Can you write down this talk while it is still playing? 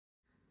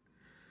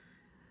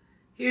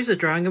Here's a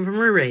drawing of a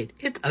mermaid.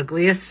 It's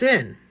ugly as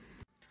sin.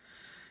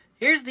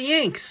 Here's the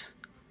inks.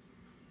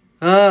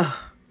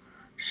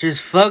 She's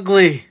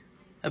fugly.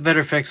 I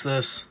better fix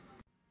this.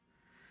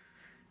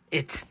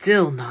 It's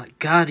still not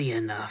gaudy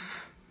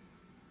enough.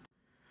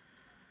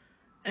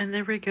 And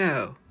there we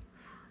go.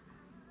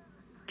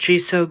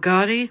 She's so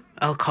gaudy,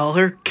 I'll call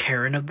her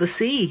Karen of the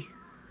Sea.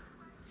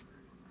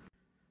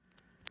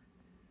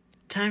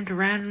 Time to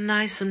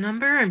randomize some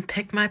number and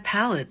pick my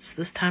palettes.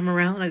 This time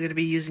around, I'm going to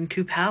be using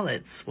 2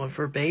 palettes. One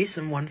for base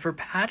and one for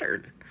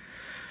pattern.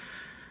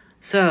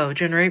 So,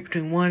 generate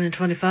between 1 and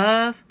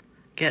 25.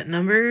 Get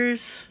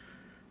numbers.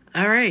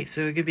 Alright,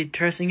 so we're going to be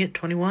tracing it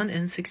 21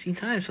 and 16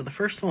 times. So the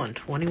first one,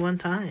 21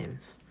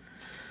 times.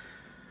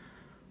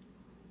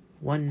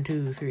 1,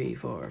 2, 3,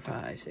 4,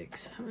 5,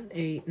 6, 7,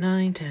 8,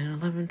 9, 10,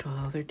 11,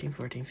 12, 13,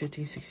 14,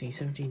 15, 16,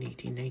 17,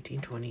 18,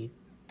 19, 20,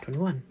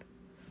 21.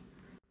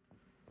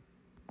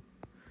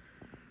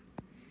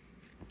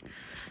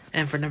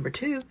 And for number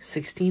 2,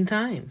 16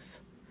 times.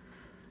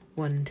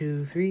 1,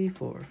 2, 3,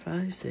 4,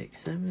 5, 6,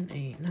 7,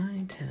 8,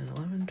 9, 10,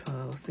 11,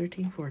 12,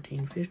 13,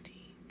 14, 15,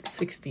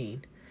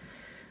 16.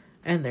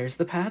 And there's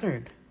the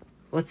pattern.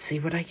 Let's see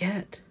what I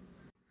get.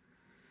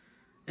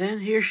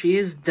 And here she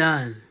is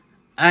done.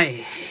 I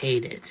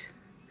hate it.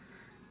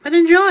 But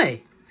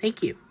enjoy.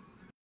 Thank you.